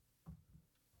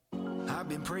I've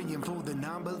been praying for the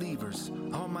non-believers.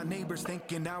 All my neighbors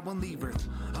thinking I won't leave Earth.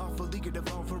 Awful eager to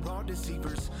fall for all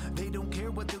deceivers. They don't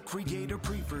care what the Creator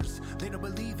prefers. They don't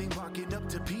believe in walking up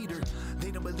to Peter.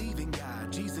 They don't believe in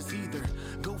God, Jesus either.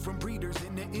 Go from breeders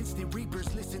into instant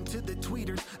reapers. Listen to the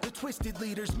tweeters, the twisted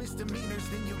leaders, misdemeanors.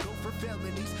 Then you go for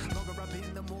felonies. Longer up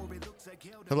in the more it looks like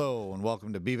hell. Hello and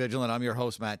welcome to Be Vigilant. I'm your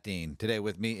host, Matt Dean. Today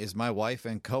with me is my wife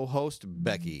and co-host,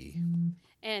 Becky.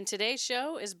 And today's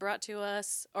show is brought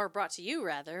to you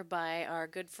rather, by our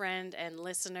good friend and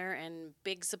listener and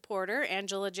big supporter,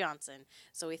 Angela Johnson.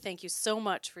 So we thank you so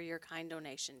much for your kind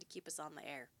donation to keep us on the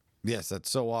air. Yes,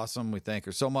 that's so awesome. We thank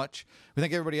her so much. We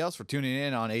thank everybody else for tuning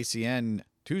in on ACN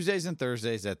Tuesdays and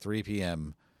Thursdays at 3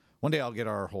 p.m. One day I'll get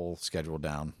our whole schedule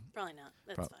down. Probably not.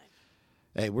 That's fine.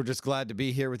 Hey, we're just glad to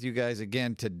be here with you guys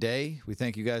again today. We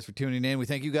thank you guys for tuning in. We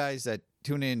thank you guys that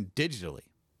tune in digitally.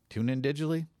 Tune in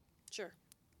digitally? Sure.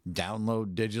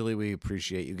 Download digitally. We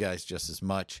appreciate you guys just as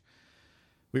much.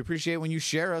 We appreciate when you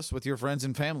share us with your friends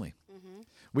and family. Mm-hmm.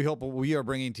 We hope what we are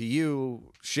bringing to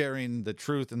you, sharing the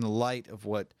truth and the light of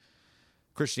what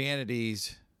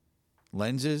Christianity's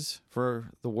lens is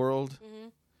for the world. Mm-hmm.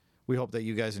 We hope that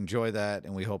you guys enjoy that,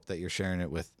 and we hope that you're sharing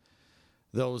it with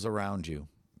those around you.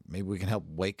 Maybe we can help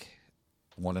wake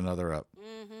one another up.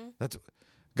 Mm-hmm.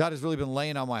 God has really been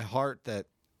laying on my heart that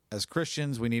as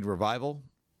Christians, we need revival.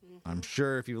 I'm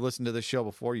sure if you've listened to this show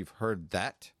before, you've heard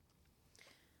that.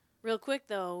 Real quick,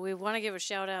 though, we want to give a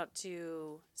shout out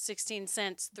to 16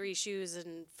 cents, 3 shoes,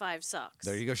 and 5 socks.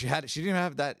 There you go. She didn't even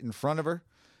have that in front of her.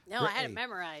 No, I had it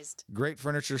memorized. Great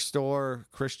furniture store,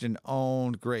 Christian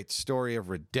owned, great story of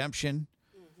redemption.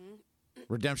 Mm-hmm.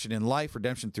 Redemption in life,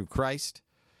 redemption through Christ.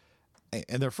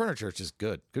 And their furniture is just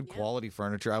good. Good quality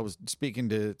furniture. I was speaking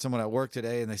to someone at work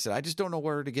today, and they said, I just don't know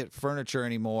where to get furniture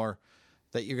anymore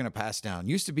that you're going to pass down.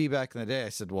 Used to be back in the day. I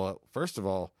said, well, first of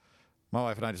all, my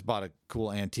wife and I just bought a cool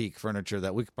antique furniture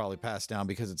that we could probably pass down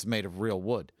because it's made of real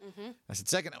wood. Mm-hmm. I said,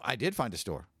 second, I did find a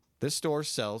store. This store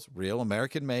sells real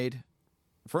American-made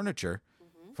furniture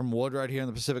from wood right here in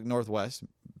the Pacific Northwest,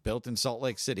 built in Salt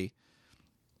Lake City,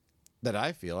 that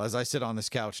I feel, as I sit on this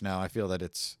couch now, I feel that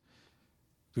it's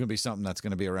going to be something that's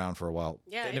going to be around for a while.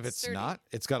 Yeah, and if it's not,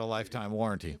 it's got a lifetime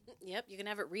warranty. Yep, you can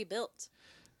have it rebuilt.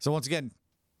 So once again,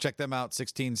 check them out,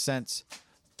 16 cents,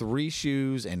 3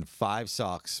 shoes, and 5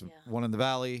 socks. Yeah. One in the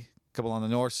valley, a couple on the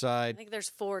north side. I think there's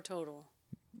 4 total.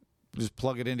 Just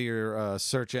plug it into your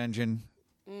search engine.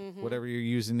 Mm-hmm. Whatever you're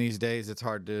using these days, it's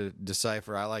hard to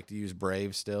decipher. I like to use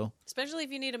Brave still. Especially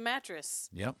if you need a mattress.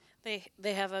 Yep.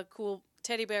 They have a cool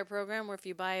teddy bear program where if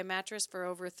you buy a mattress for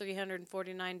over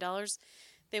 $349,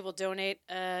 they will donate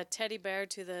a teddy bear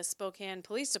to the Spokane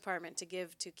Police Department to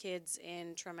give to kids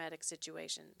in traumatic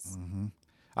situations. Mm-hmm.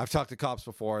 I've talked to cops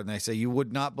before, and they say you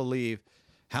would not believe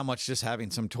how much just having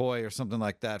some toy or something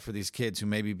like that for these kids who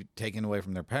may be taken away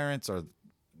from their parents or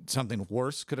something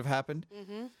worse could have happened.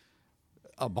 Mm-hmm.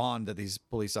 A bond that these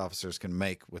police officers can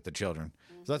make with the children.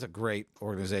 Mm-hmm. So that's a great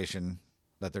organization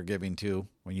that they're giving to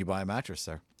when you buy a mattress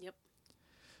there. Yep.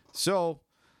 So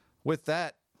with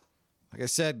that, like I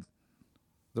said,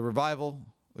 the revival,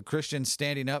 the Christians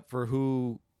standing up for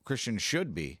who Christians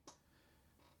should be.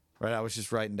 Right, I was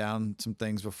just writing down some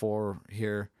things before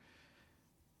here.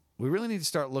 We really need to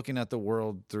start looking at the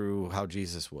world through how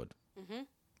Jesus would. Mm-hmm.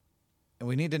 And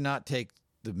we need to not take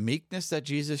the meekness that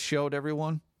Jesus showed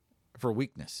everyone for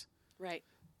weakness. Right.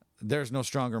 There's no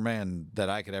stronger man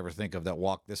that I could ever think of that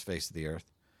walked this face of the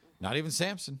earth. Mm-hmm. Not even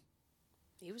Samson.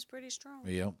 He was pretty strong.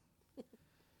 Yep.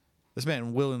 This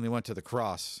man willingly went to the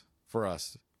cross for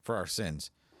us, for our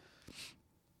sins.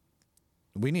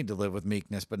 We need to live with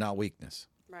meekness, but not weakness.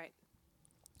 Right.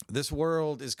 This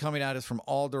world is coming at us from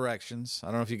all directions. I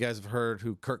don't know if you guys have heard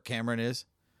who Kirk Cameron is.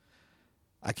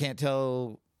 I can't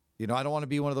tell, I don't want to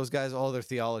be one of those guys, their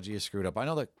theology is screwed up. I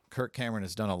know that Kirk Cameron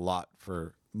has done a lot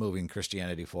for moving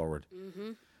Christianity forward.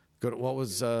 Mm-hmm. Good. What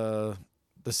was the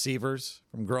Seavers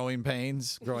from Growing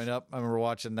Pains growing up? I remember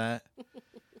watching that.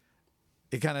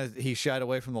 He shied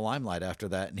away from the limelight after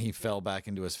that, and he fell back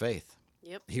into his faith.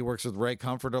 Yep. He works with Ray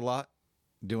Comfort a lot.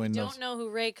 Don't know who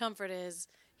Ray Comfort is.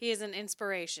 He is an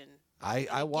inspiration.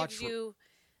 I watch.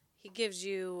 He gives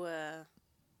you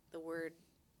the word.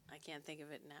 I can't think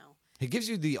of it now. He gives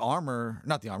you the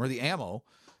ammo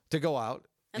to go out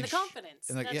and the confidence.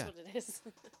 That's what it is.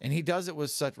 And he does it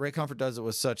with Ray Comfort does it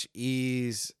with such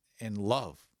ease and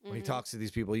love when he talks to these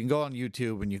people. You can go on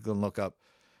YouTube and you can look up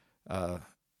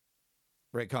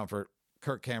Ray Comfort.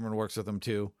 Kirk Cameron works with him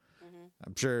too.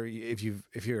 I'm sure if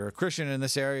you're a Christian in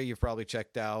this area, you've probably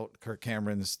checked out Kirk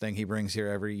Cameron's thing he brings here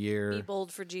every year. Be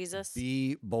bold for Jesus.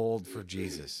 Be bold for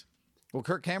Jesus. Well,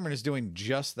 Kirk Cameron is doing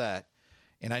just that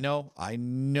And I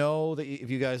know that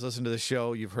if you guys listen to the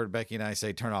show, you've heard Becky and I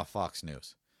say, turn off Fox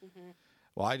News. Mm-hmm.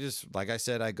 Well, like I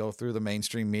said, I go through the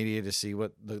mainstream media to see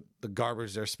what the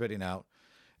garbage they're spitting out.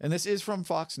 And this is from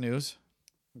Fox News.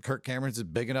 Kirk Cameron's is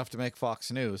big enough to make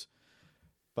Fox News.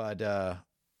 But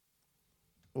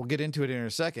we'll get into it in a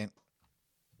second.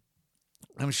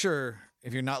 I'm sure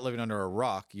if you're not living under a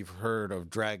rock, you've heard of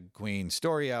Drag Queen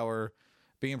Story Hour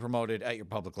being promoted at your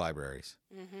public libraries.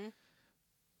 Mm-hmm.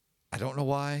 I don't know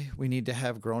why we need to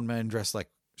have grown men dressed like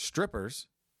strippers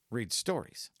read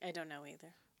stories. I don't know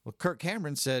either. Well, Kirk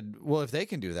Cameron said, well, if they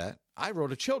can do that, I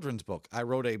wrote a children's book. I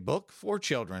wrote a book for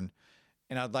children,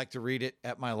 and I'd like to read it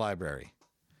at my library.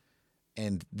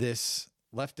 And this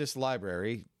leftist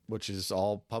library, which is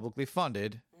all publicly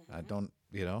funded, I don't,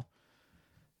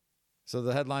 So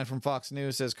the headline from Fox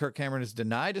News says Kirk Cameron is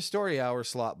denied a story hour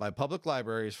slot by public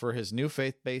libraries for his new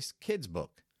faith-based kids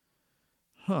book.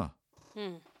 Huh.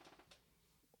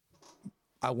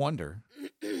 I wonder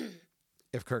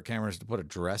if Kirk Cameron is to put a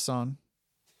dress on.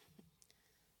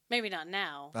 Maybe not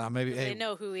now. Maybe they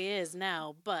know who he is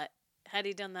now, but had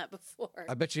he done that before?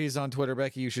 I bet you he's on Twitter,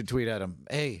 Becky. You should tweet at him.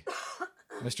 Hey,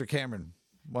 Mr. Cameron,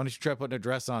 why don't you try putting a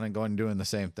dress on and going and doing the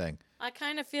same thing? I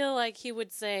kind of feel like he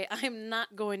would say, I'm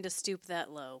not going to stoop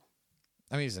that low.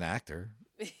 I mean, he's an actor.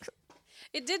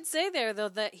 It did say there, though,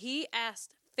 that he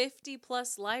asked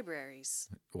 50-plus libraries.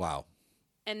 Wow.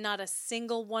 And not a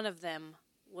single one of them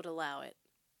would allow it.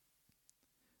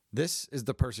 This is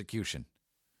the persecution.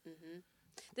 Mm-hmm.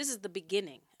 This is the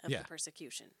beginning of the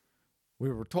persecution.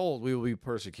 We were told we will be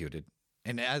persecuted.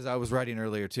 And as I was writing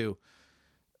earlier, too,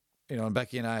 and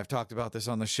Becky and I have talked about this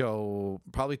on the show,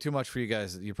 probably too much for you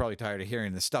guys. You're probably tired of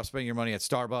hearing this. Stop spending your money at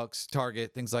Starbucks,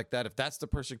 Target, things like that. If that's the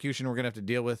persecution we're going to have to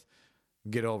deal with,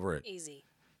 get over it. Easy.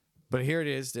 But here it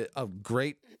is, a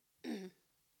great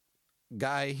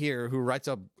guy here who writes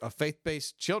a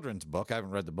faith-based children's book. I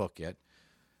haven't read the book yet.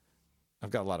 I've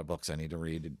got a lot of books I need to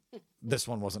read. This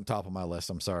one wasn't top of my list.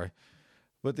 I'm sorry.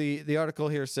 But the article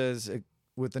here says,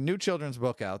 with the new children's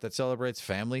book out that celebrates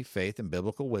family, faith, and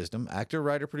biblical wisdom, actor,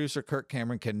 writer, producer Kirk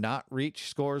Cameron cannot reach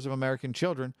scores of American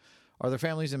children or their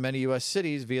families in many U.S.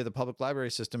 cities via the public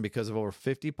library system because of over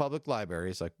 50 public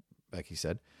libraries, like Becky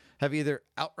said, have either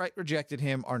outright rejected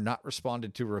him or not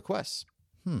responded to requests.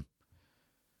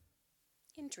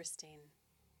 Interesting.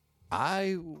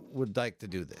 I would like to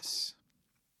do this.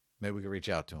 Maybe we could reach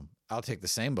out to him. I'll take the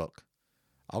same book.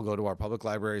 I'll go to our public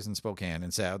libraries in Spokane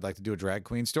and say, I would like to do a drag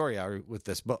queen story hour with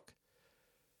this book.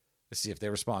 Let's see if they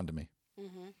respond to me.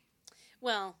 Mm-hmm.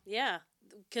 Well, yeah,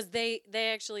 because they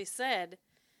actually said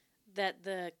that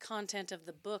the content of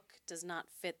the book does not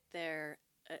fit their,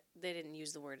 they didn't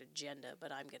use the word agenda,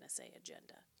 but I'm going to say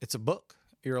agenda. It's a book.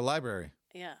 You're a library.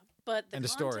 Yeah, but the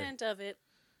content story. of it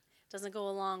doesn't go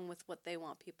along with what they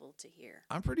want people to hear.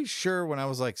 I'm pretty sure when I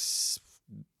was like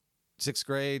 6th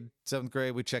grade, 7th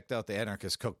grade, we checked out the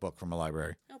Anarchist Cookbook from a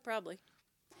library. Oh, probably.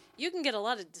 You can get a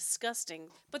lot of disgusting,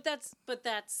 but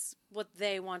that's what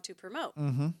they want to promote.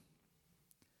 Mm-hmm.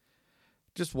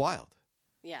 Just wild.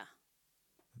 Yeah.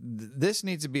 This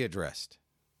needs to be addressed.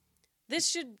 This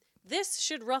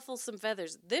should ruffle some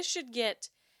feathers. This should get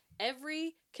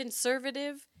every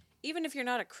conservative, even if you're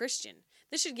not a Christian,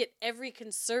 this should get every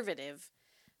conservative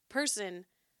person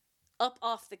up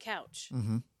off the couch.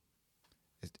 Mm-hmm.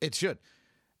 It should.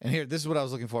 And here, this is what I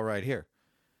was looking for right here.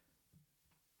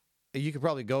 You could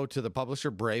probably go to the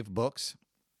publisher, Brave Books,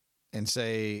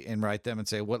 and write them and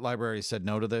say, what library said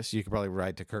no to this? You could probably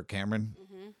write to Kirk Cameron.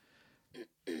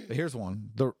 Mm-hmm. But here's one.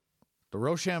 The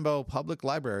Rochambeau Public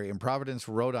Library in Providence,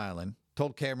 Rhode Island,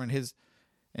 told Cameron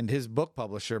his book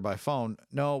publisher by phone,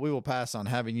 no, we will pass on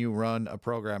having you run a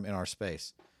program in our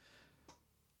space.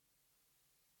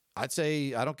 I'd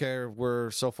say, I don't care if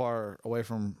we're so far away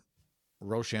from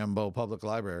Rochambeau Public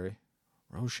Library.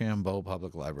 Rochambeau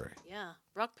Public Library. Yeah.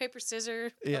 Rock, paper,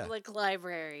 scissors Public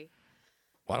Library.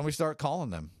 Why don't we start calling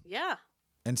them? Yeah.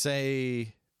 And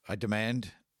say, I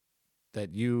demand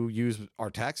that you use our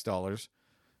tax dollars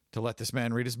to let this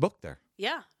man read his book there.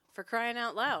 Yeah. For crying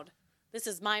out loud. This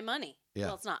is my money. Yeah.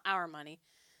 Well, it's not our money,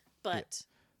 but...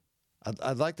 Yeah.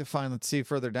 I'd like to let's see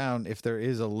further down if there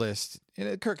is a list.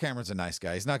 Kirk Cameron's a nice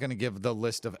guy. He's not going to give the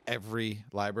list of every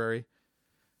library.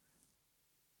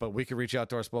 But we could reach out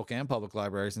to our Spokane public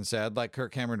libraries and say, I'd like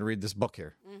Kirk Cameron to read this book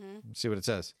here. Mm-hmm. See what it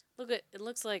says. It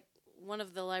looks like one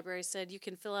of the libraries said you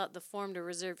can fill out the form to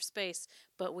reserve space,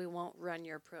 but we won't run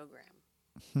your program.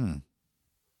 No,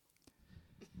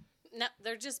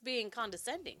 they're just being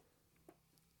condescending.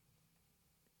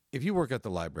 If you work at the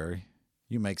library,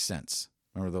 you make sense.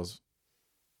 Remember those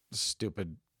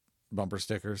stupid bumper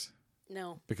stickers?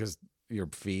 No. Because your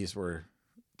fees were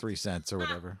 3 cents or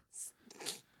whatever.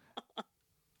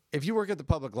 If you work at the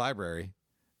public library,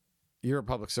 you're a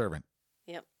public servant.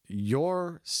 Yep.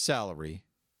 Your salary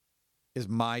is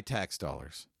my tax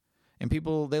dollars. And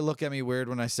people, they look at me weird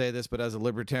when I say this, but as a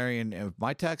libertarian, if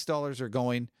my tax dollars are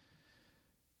going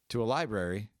to a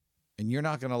library and you're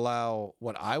not going to allow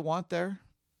what I want there,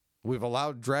 we've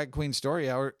allowed Drag Queen Story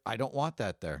Hour. I don't want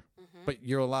that there, but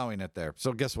you're allowing it there.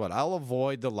 So guess what? I'll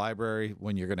avoid the library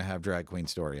when you're going to have Drag Queen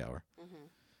Story Hour.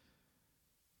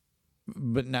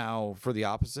 But now for the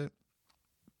opposite,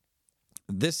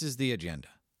 this is the agenda.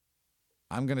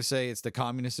 I'm going to say it's the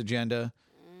communist agenda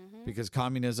because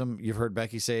communism, you've heard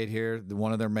Becky say it here,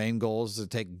 one of their main goals is to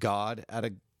take God out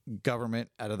of government,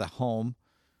 out of the home.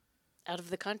 Out of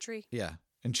the country. Yeah.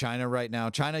 In China right now,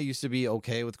 China used to be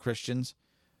okay with Christians.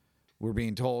 We're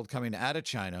being told coming out of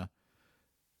China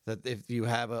that if you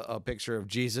have a picture of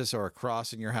Jesus or a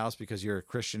cross in your house because you're a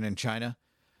Christian in China,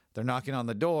 they're knocking on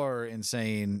the door and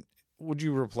saying, would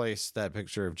you replace that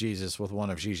picture of Jesus with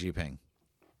one of Xi Jinping?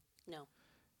 No.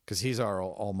 Because he's our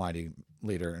almighty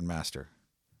leader and master.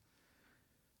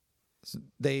 So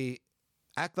they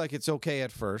act like it's okay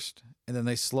at first, and then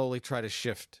they slowly try to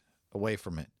shift away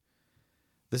from it.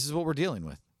 This is what we're dealing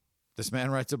with. This man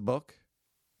writes a book.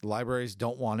 The libraries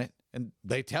don't want it, and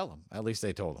they tell him. At least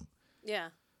they told him. Yeah.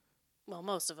 Well,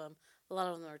 most of them. A lot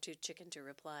of them are too chicken to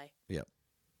reply. Yep.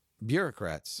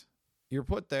 Bureaucrats. You're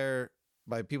put there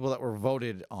by people that were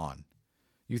voted on.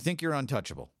 You think you're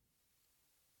untouchable.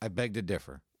 I beg to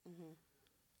differ.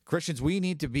 Christians, we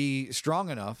need to be strong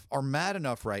enough or mad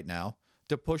enough right now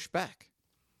to push back.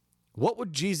 What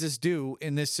would Jesus do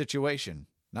in this situation?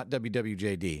 Not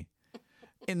WWJD.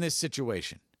 In this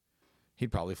situation.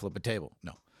 He'd probably flip a table.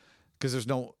 No. Because there's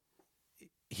no...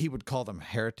 He would call them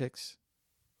heretics,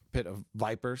 pit of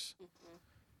vipers.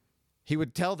 He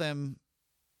would tell them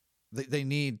that they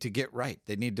need to get right.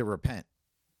 They need to repent.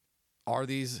 Are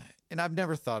these... And I've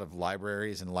never thought of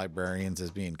libraries and librarians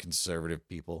as being conservative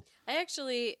people. I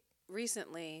actually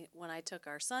recently, when I took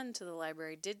our son to the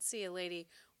library, did see a lady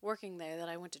working there that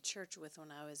I went to church with when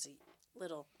I was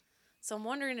little. So I'm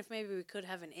wondering if maybe we could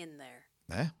have an in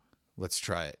there. Let's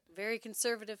try it. Very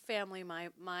conservative family.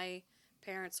 My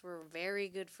parents were very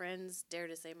good friends. Dare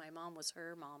to say my mom was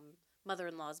her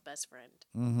mother-in-law's best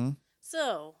friend.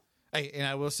 So. Hey, and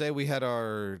I will say we had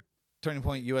our Turning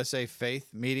Point USA Faith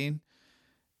meeting.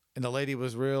 And the lady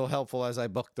was real helpful as I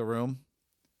booked the room.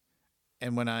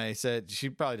 And when I said, she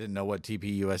probably didn't know what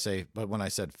TP USA, but when I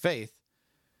said faith,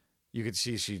 you could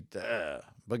see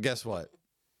but guess what?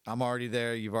 I'm already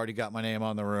there. You've already got my name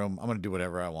on the room. I'm going to do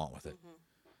whatever I want with it.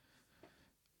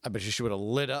 I bet you she would have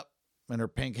lit up and her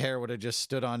pink hair would have just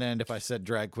stood on end if I said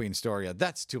Drag Queen Story.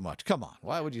 That's too much. Come on.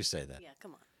 Why would you say that? Yeah,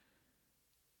 come on.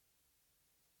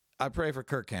 I pray for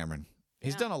Kirk Cameron.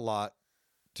 He's done a lot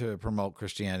to promote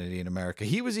Christianity in America.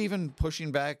 He was even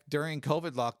pushing back during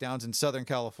COVID lockdowns in Southern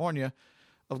California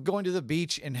of going to the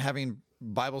beach and having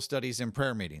Bible studies and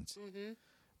prayer meetings.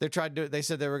 They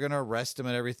said they were going to arrest him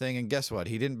and everything. And guess what?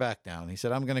 He didn't back down. He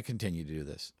said, I'm going to continue to do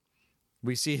this.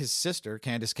 We see his sister,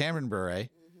 Candace Cameron Bure,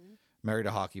 married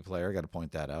a hockey player. Got to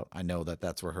point that out. I know that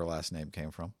that's where her last name came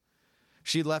from.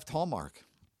 She left Hallmark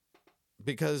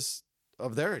because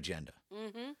of their agenda.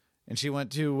 And she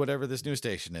went to whatever this news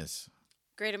station is.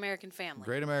 Great American Family.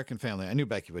 Great American Family. I knew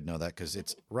Becky would know that because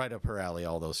it's right up her alley,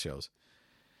 all those shows.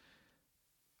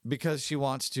 Because she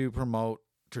wants to promote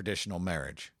traditional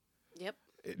marriage. Yep.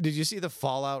 Did you see the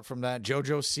fallout from that?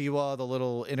 JoJo Siwa, the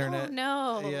little internet? Oh,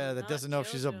 no. Yeah, that doesn't know if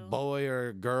she's a boy or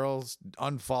a girl,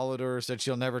 unfollowed her, said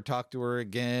she'll never talk to her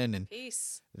again. And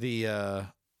peace. The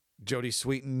Jodie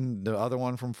Sweetin, the other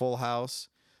one from Full House,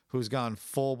 who's gone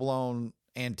full-blown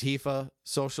Antifa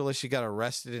socialist. She got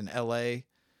arrested in L.A.,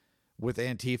 with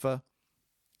Antifa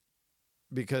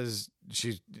because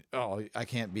I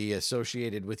can't be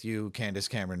associated with you, Candace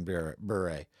Cameron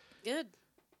Bure. Good.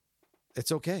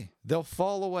 It's okay. They'll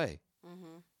fall away.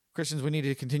 Christians, we need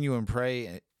to continue and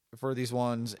pray for these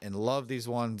ones and love these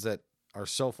ones that are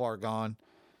so far gone.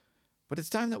 But it's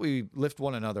time that we lift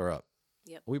one another up.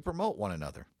 Yep. We promote one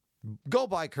another. Go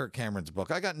buy Kirk Cameron's book.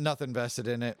 I got nothing vested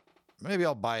in it. Maybe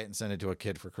I'll buy it and send it to a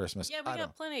kid for Christmas. Yeah, we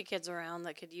got plenty of kids around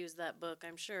that could use that book,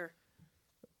 I'm sure.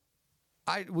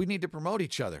 We need to promote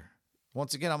each other.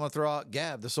 Once again, I'm going to throw out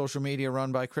Gab, the social media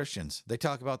run by Christians. They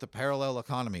talk about the parallel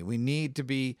economy. We need to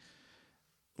be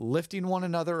lifting one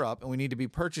another up, and we need to be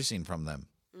purchasing from them.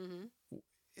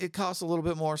 It costs a little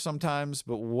bit more sometimes,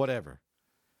 but whatever.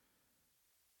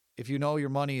 If you know your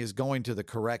money is going to the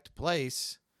correct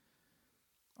place,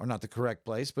 or not the correct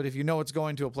place, but if you know it's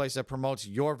going to a place that promotes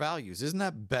your values, isn't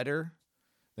that better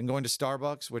than going to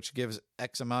Starbucks, which gives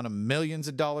X amount of millions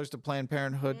of dollars to Planned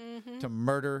Parenthood to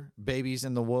murder babies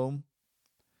in the womb.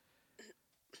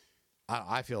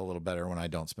 I feel a little better when I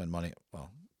don't spend money.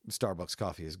 Well, Starbucks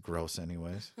coffee is gross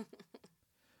anyways.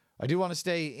 I do want to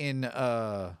stay in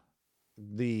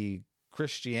the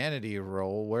Christianity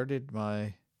role. Where did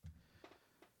my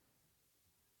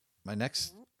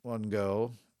next one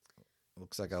go?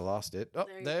 Looks like I lost it. Oh,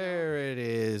 there it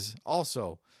is.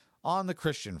 Also, on the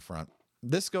Christian front,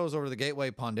 this goes over to the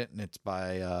Gateway Pundit, and it's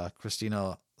by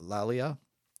Christina Lalia.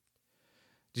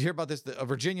 Did you hear about this? A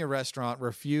Virginia restaurant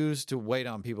refused to wait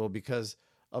on people because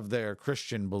of their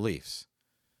Christian beliefs.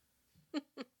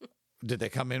 Did they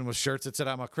come in with shirts that said,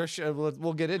 I'm a Christian?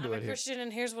 We'll get into it here. I'm a Christian,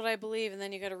 and here's what I believe, and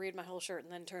then you got to read my whole shirt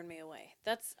and then turn me away.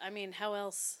 How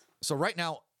else? So right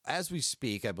now, as we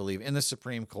speak, I believe, in the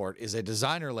Supreme Court is a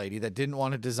designer lady that didn't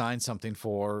want to design something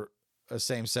for a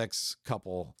same-sex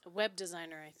couple. A web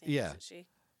designer, I think. Yeah. Isn't she?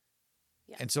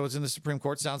 Yeah. And so it's in the Supreme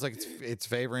Court. Sounds like it's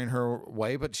favoring her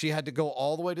way, but she had to go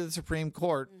all the way to the Supreme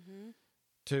Court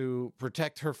to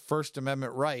protect her First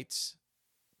Amendment rights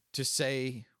to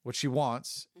say what she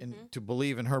wants and to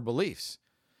believe in her beliefs.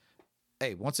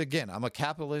 Hey, once again, I'm a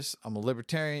capitalist. I'm a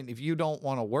libertarian. If you don't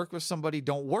want to work with somebody,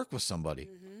 don't work with somebody.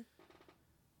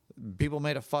 People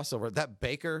made a fuss over it. That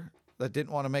baker that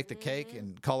didn't want to make the cake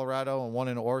in Colorado and one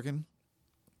in Oregon.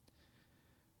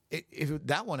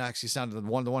 That one actually sounded the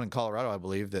one in Colorado, I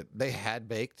believe, that they had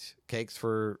baked cakes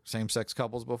for same-sex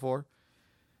couples before.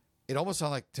 It almost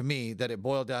sounded like to me that it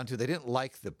boiled down to they didn't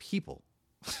like the people.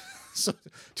 So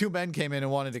two men came in and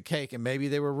wanted a cake, and maybe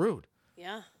they were rude.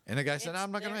 Yeah. And the guy said, no,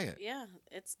 I'm not going to make it. Yeah,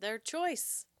 it's their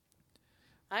choice.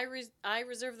 I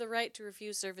reserve the right to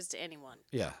refuse service to anyone.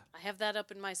 Yeah. I have that up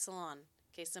in my salon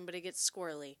in case somebody gets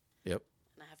squirrely. Yep.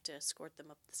 And I have to escort them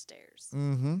up the stairs.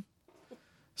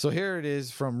 So here it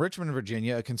is from Richmond,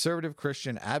 Virginia. A conservative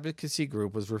Christian advocacy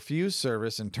group was refused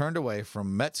service and turned away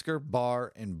from Metzger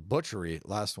Bar and Butchery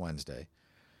last Wednesday.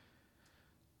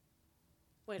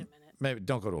 Wait a minute. Maybe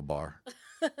don't go to a bar.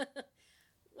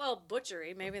 Well,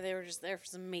 butchery. Maybe they were just there for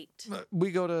some meat.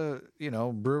 We go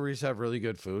to, breweries have really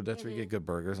good food. That's where you get good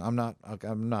burgers. I'm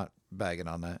not bagging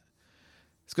on that.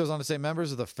 This goes on to say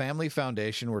members of the Family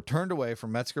Foundation were turned away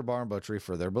from Metzger Bar and Butchery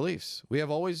for their beliefs. We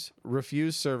have always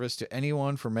refused service to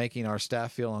anyone for making our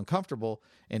staff feel uncomfortable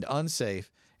and unsafe,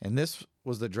 and this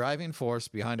was the driving force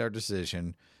behind our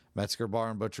decision, Metzger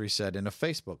Bar and Butchery said in a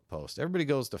Facebook post. Everybody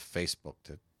goes to Facebook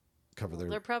to cover their...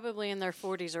 They're probably in their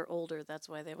 40s or older. That's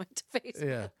why they went to Facebook.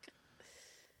 Yeah.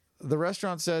 The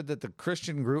restaurant said that the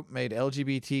Christian group made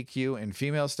LGBTQ and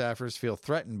female staffers feel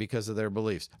threatened because of their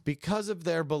beliefs. Because of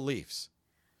their beliefs.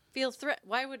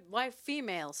 Why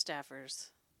female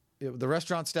staffers? The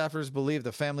restaurant staffers believe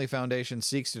the Family Foundation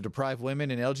seeks to deprive women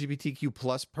and LGBTQ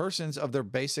plus persons of their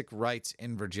basic rights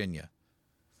in Virginia.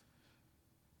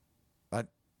 I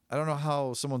don't know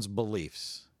how someone's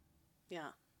beliefs. Yeah.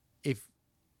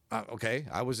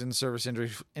 I was in the service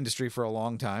industry for a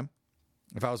long time.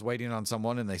 If I was waiting on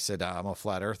someone and they said, I'm a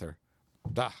flat earther.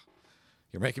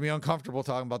 You're making me uncomfortable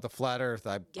talking about the flat earth.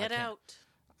 Get out.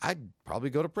 I'd probably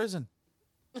go to prison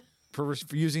for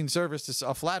refusing service to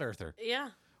a flat earther. Yeah.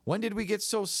 When did we get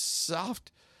so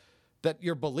soft that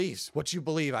your beliefs, what you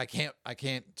believe, I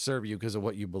can't serve you because of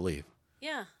what you believe?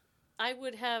 Yeah. I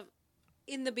would have,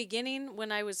 in the beginning,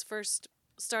 when I was first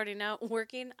starting out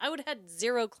working, I would have had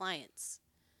 0 clients.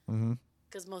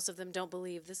 Because most of them don't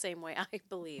believe the same way I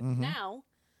believe. Now,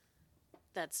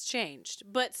 that's changed.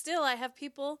 But still, I have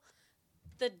people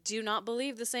that do not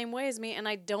believe the same way as me, and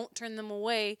I don't turn them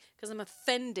away because I'm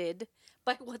offended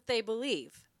by what they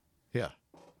believe. Yeah.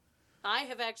 I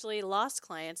have actually lost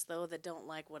clients, though, that don't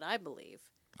like what I believe.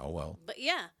 Oh, well. But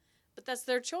that's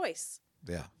their choice.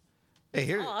 Yeah. Hey,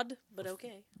 here. Odd, but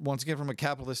okay. Once again, from a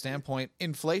capitalist standpoint,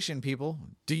 inflation, people.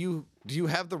 Do you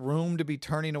have the room to be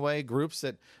turning away groups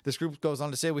that this group goes on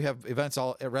to say we have events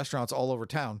at restaurants all over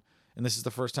town, and this is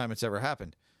the first time it's ever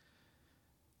happened?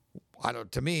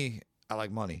 To me, I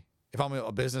like money. If I'm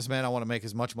a businessman, I want to make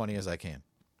as much money as I can.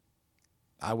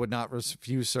 I would not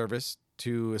refuse service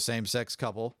to a same-sex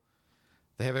couple.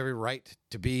 They have every right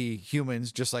to be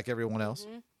humans just like everyone else.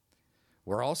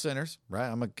 We're all sinners, right?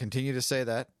 I'm going to continue to say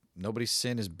that. Nobody's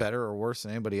sin is better or worse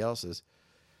than anybody else's.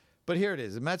 But here it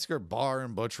is, the Metzger Bar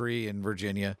and Butchery in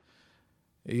Virginia.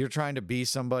 You're trying to be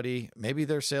somebody. Maybe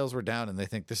their sales were down and they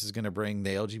think this is going to bring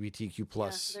the LGBTQ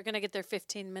plus. Yeah, they're going to get their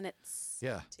 15 minutes.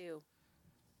 Yeah. Too.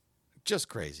 Just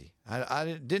crazy. I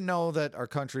didn't know that our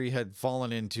country had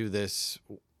fallen into this,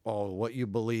 what you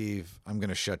believe, I'm going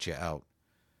to shut you out.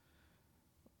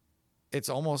 It's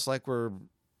almost like we're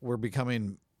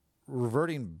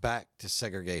reverting back to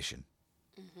segregation.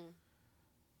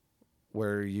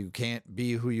 where you can't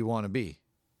be who you want to be.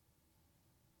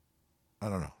 I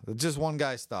don't know. Just one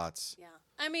guy's thoughts. Yeah.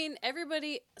 I mean,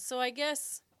 everybody. So I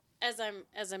guess as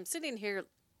I'm sitting here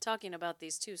talking about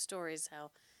these two stories,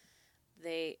 how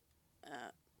they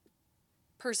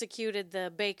persecuted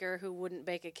the baker who wouldn't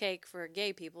bake a cake for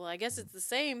gay people. I guess it's the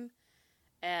same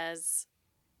as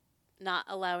not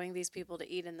allowing these people to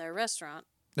eat in their restaurant.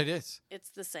 It is. It's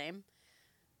the same.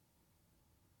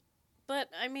 But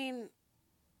I mean,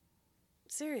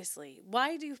 seriously,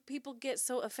 why do people get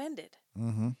so offended?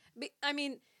 Mm-hmm. I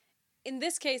mean, in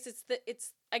this case,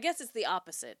 I guess it's the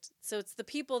opposite. So it's the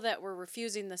people that were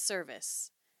refusing the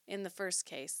service in the first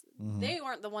case. Mm-hmm. They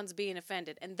weren't the ones being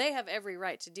offended, and they have every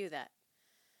right to do that.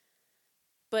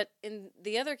 But in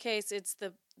the other case, it's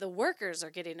the workers are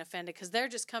getting offended because they're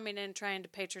just coming in trying to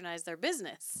patronize their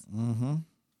business. Mm-hmm.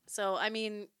 So, I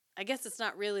mean, I guess it's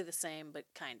not really the same, but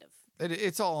kind of.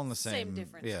 It's all in the same. Same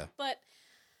difference. Yeah. But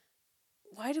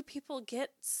why do people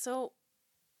get so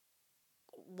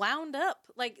wound up?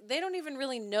 Like, they don't even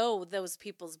really know those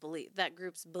people's that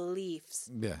group's beliefs.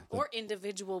 Yeah. Or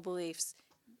individual beliefs.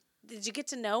 Did you get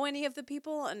to know any of the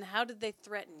people, and how did they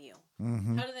threaten you?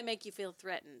 Mm-hmm. How do they make you feel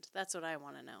threatened? That's what I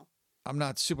want to know. I'm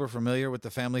not super familiar with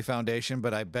the Family Foundation,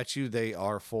 but I bet you they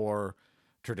are for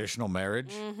traditional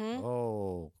marriage. Mm-hmm.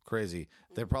 Oh, crazy.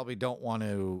 They probably don't want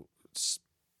to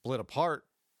split apart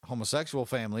homosexual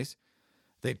families.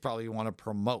 They'd probably want to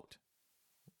promote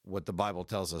what the Bible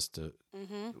tells us to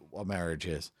a marriage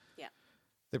is. Yeah.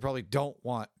 They probably don't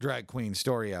want drag queen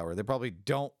story hour. They probably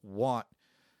don't want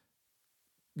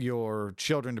your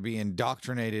children to be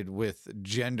indoctrinated with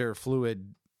gender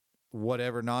fluid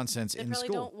whatever nonsense in school. They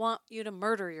probably don't want you to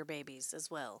murder your babies as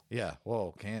well. Yeah.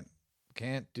 Whoa, can't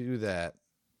do that.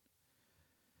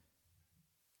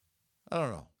 I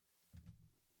don't know.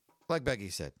 Like Becky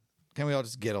said, can we all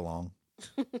just get along?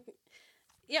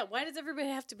 Yeah, why does everybody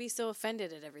have to be so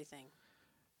offended at everything?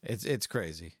 It's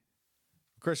crazy.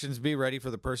 Christians, be ready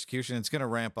for the persecution. It's going to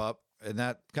ramp up. And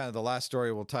that kind of the last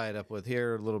story we'll tie it up with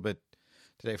here a little bit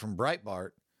today from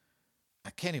Breitbart. I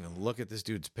can't even look at this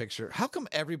dude's picture. How come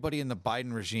everybody in the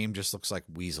Biden regime just looks like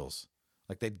weasels?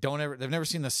 Like they've never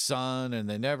seen the sun, and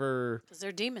they never. Because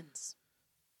they're demons.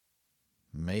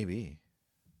 Maybe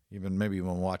you've been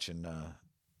watching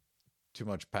too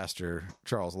much Pastor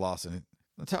Charles Lawson.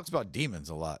 He talks about demons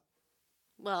a lot.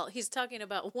 Well, he's talking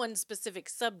about one specific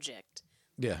subject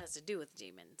Yeah. that has to do with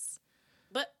demons.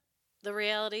 But the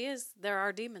reality is there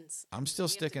are demons. I'm still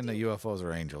sticking that UFOs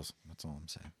are angels. That's all I'm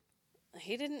saying.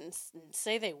 He didn't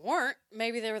say they weren't.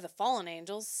 Maybe they were the fallen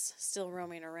angels still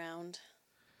roaming around.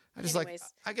 I guess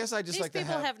I just These like to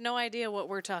people have no idea what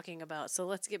we're talking about, so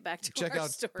let's get back to check our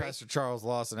out story. Pastor Charles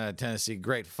Lawson out of Tennessee.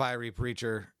 Great, fiery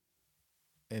preacher.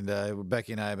 And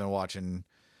Becky and I have been watching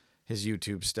his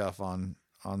YouTube stuff on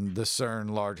the CERN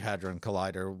Large Hadron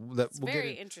Collider. It's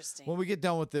very interesting. When we get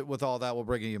done with all that, we'll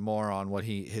bring you more on what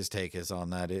his take is on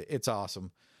that. It's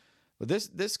awesome. But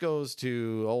this goes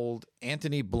to old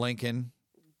Anthony Blinken.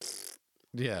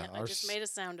 Yeah, I just made a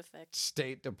sound effect.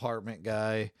 State Department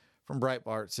guy from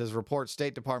Breitbart says report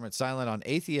State Department silent on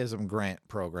atheism grant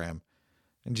program,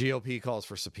 and GOP calls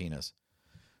for subpoenas.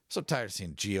 I'm so tired of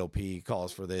seeing GOP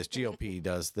calls for this. GOP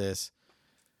does this.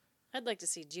 I'd like to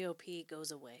see GOP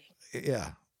goes away.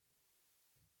 Yeah.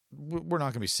 We're not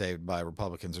going to be saved by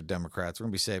Republicans or Democrats. We're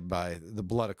going to be saved by the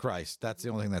blood of Christ. That's the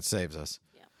only thing that saves us.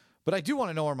 Yeah. But I do want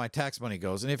to know where my tax money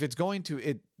goes. And if it's going to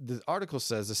it, the article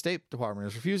says the State Department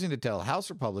is refusing to tell House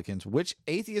Republicans which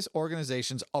atheist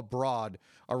organizations abroad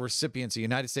are recipients of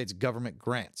United States government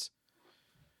grants.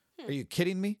 Are you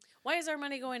kidding me? Why is our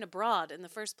money going abroad in the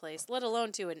first place, let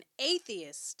alone to an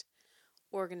atheist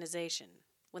organization,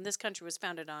 when this country was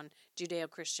founded on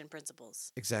Judeo-Christian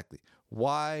principles? Exactly.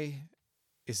 Why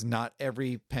is not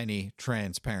every penny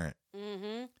transparent?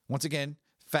 Mm-hmm. Once again,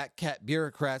 fat cat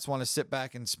bureaucrats want to sit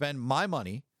back and spend my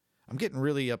money. I'm getting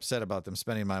really upset about them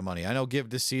spending my money. I know give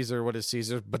to Caesar what is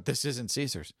Caesar's, but this isn't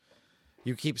Caesar's.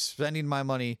 You keep spending my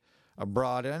money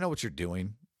abroad, and I know what you're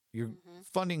doing. You're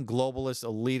funding globalist,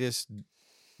 elitist,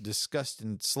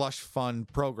 disgusting slush fund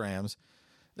programs,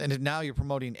 and now you're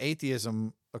promoting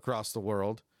atheism across the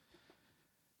world.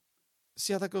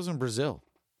 See how that goes in Brazil.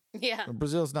 Yeah.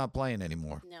 Brazil's not playing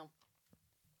anymore. No.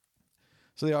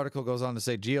 So the article goes on to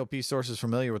say GOP sources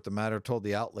familiar with the matter told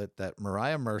the outlet that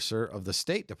Mariah Mercer of the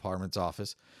State Department's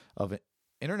Office of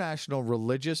International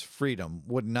Religious Freedom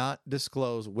would not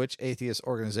disclose which atheist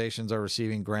organizations are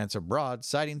receiving grants abroad,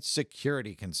 citing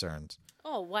security concerns.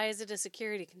 Oh, why is it a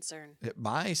security concern?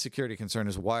 My security concern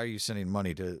is, why are you sending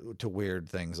money to weird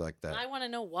things like that? I want to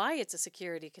know why it's a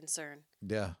security concern.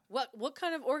 Yeah. What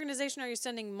kind of organization are you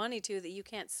sending money to that you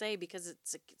can't say because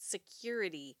it's a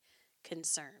security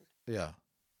concern? Yeah.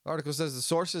 The article says the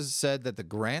sources said that the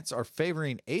grants are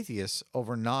favoring atheists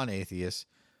over non-atheists.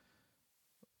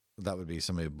 That would be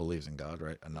somebody who believes in God,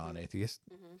 right? A non-atheist.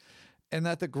 Mm-hmm. And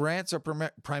that the grants are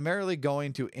primarily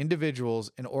going to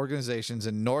individuals and organizations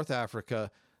in North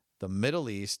Africa, the Middle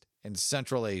East, and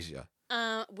Central Asia.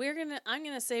 I'm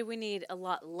gonna say we need a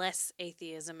lot less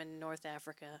atheism in North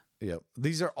Africa. Yep.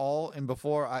 These are all, and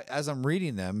as I'm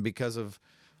reading them, because of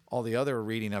all the other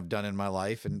reading I've done in my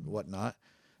life and whatnot,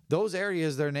 those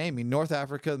areas they're naming, North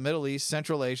Africa, Middle East,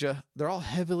 Central Asia, they're all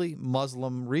heavily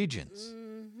Muslim regions.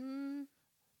 Mm-hmm.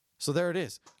 So there it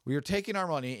is. We are taking our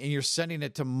money and you're sending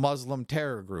it to Muslim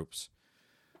terror groups.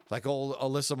 Like old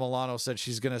Alyssa Milano said,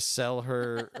 she's going to sell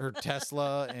her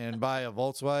Tesla and buy a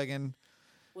Volkswagen.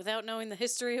 Without knowing the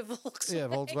history of Volkswagen. Yeah,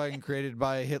 Volkswagen created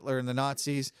by Hitler and the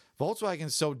Nazis.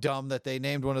 Volkswagen's so dumb that they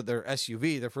named one of their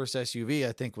first SUV,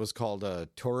 I think, was called a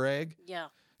Touareg. Yeah.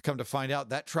 Come to find out,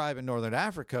 that tribe in Northern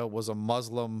Africa was a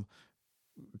Muslim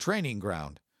training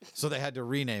ground. So they had to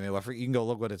rename it. You can go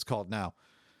look what it's called now.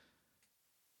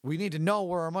 We need to know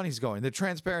where our money's going. The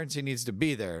transparency needs to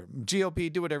be there.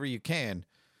 GOP, do whatever you can.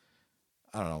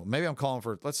 I don't know. Maybe I'm calling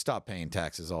for, let's stop paying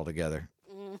taxes altogether.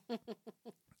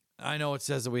 I know it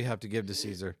says that we have to give to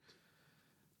Caesar.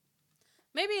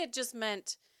 Maybe it just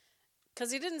meant,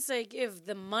 because he didn't say give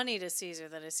the money to Caesar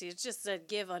that is Caesar. It just said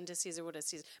give unto Caesar what is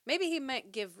Caesar. Maybe he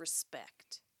meant give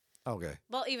respect. Okay.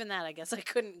 Well, even that, I guess I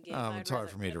couldn't give. It's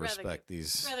hard for me to respect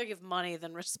these. I'd rather give money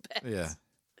than respect. Yeah.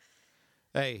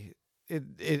 Hey,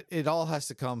 it all has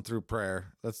to come through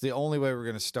prayer. That's the only way we're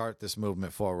going to start this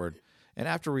movement forward. And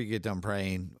after we get done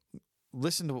praying,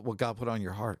 listen to what God put on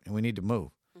your heart, and we need to move.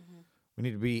 Mm-hmm. We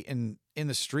need to be in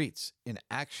the streets, in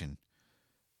action,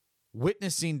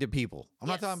 witnessing to people. I'm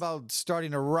not talking about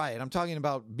starting a riot. I'm talking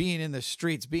about being in the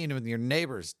streets, being with your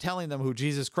neighbors, telling them who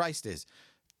Jesus Christ is,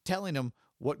 telling them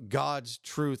what God's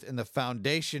truth and the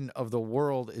foundation of the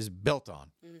world is built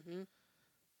on. Mm-hmm.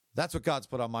 That's what God's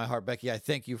put on my heart, Becky. I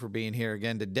thank you for being here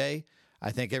again today.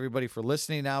 I thank everybody for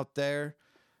listening out there.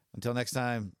 Until next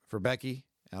time, for Becky,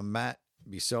 I'm Matt.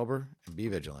 Be sober and be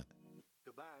vigilant.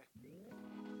 Goodbye.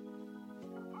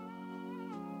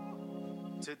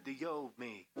 To the old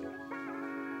me.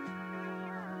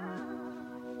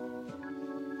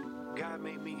 God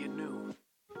made me anew,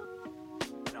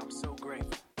 and I'm so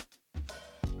grateful.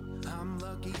 I'm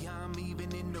lucky I'm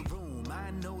even in the room.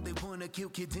 I know they wanna kill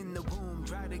kids in the womb.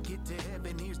 Try to get to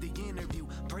heaven, here's the interview.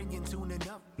 Praying soon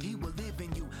enough, he will live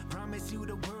in you. Promise you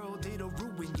the world, it'll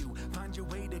ruin you. Find your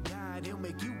way to God, he'll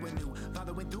make you anew.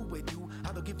 Following through with you,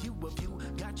 I'll give you a view